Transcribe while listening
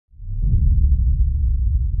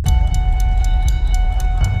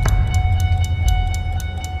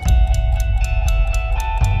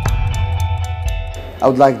I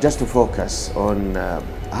would like just to focus on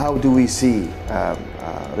how do we see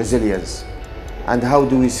resilience, and how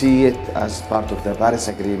do we see it as part of the Paris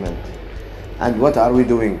Agreement, and what are we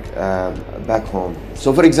doing back home.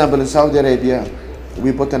 So for example, in Saudi Arabia,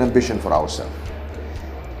 we put an ambition for ourselves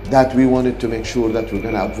that we wanted to make sure that we're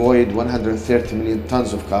going to avoid 130 million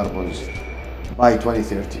tons of carbons by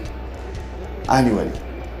 2030 annually.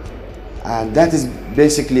 And that is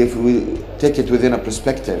basically, if we take it within a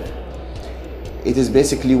perspective, it is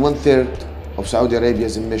basically 1/3 of Saudi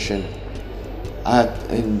Arabia's emission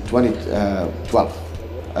in 2012.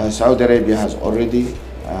 Saudi Arabia has already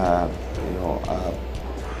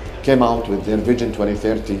came out with their Vision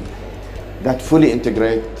 2030 that fully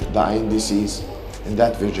integrate the INDCs in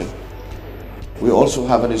that vision. We also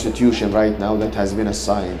have an institution right now that has been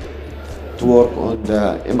assigned to work on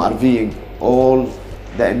the MRVing all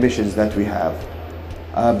the emissions that we have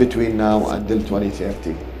between now until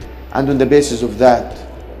 2030. And on the basis of that,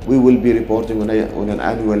 we will be reporting on an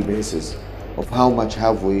annual basis of how much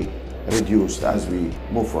have we reduced as we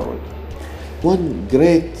move forward. One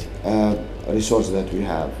great resource that we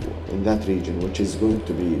have in that region, which is going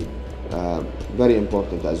to be very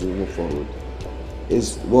important as we move forward,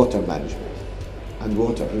 is water management and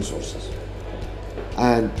water resources.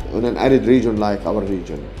 And in an arid region like our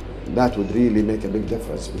region, that would really make a big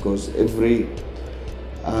difference, because every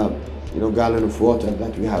gallon of water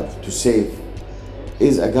that we have to save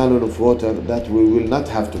is a gallon of water that we will not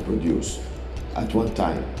have to produce at one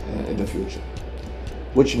time in the future.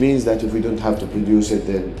 Which means that if we don't have to produce it,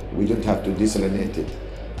 then we don't have to desalinate it.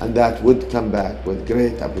 And that would come back with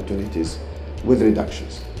great opportunities with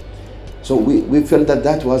reductions. So we felt that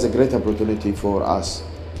that was a great opportunity for us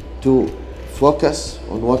to focus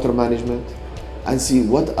on water management and see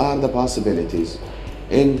what are the possibilities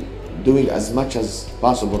in doing as much as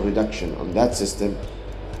possible reduction on that system,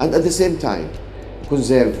 and at the same time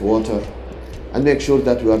conserve water and make sure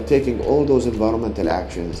that we are taking all those environmental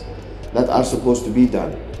actions that are supposed to be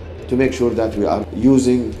done to make sure that we are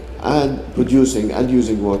using and producing and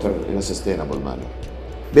using water in a sustainable manner.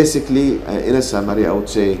 Basically, in a summary, I would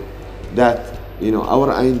say that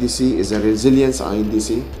our INDC is a resilience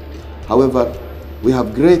INDC. However, we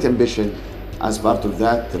have great ambition as part of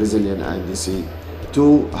that resilient INDC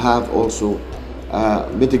to have also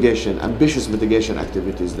ambitious mitigation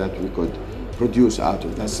activities that we could produce out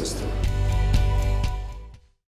of that system.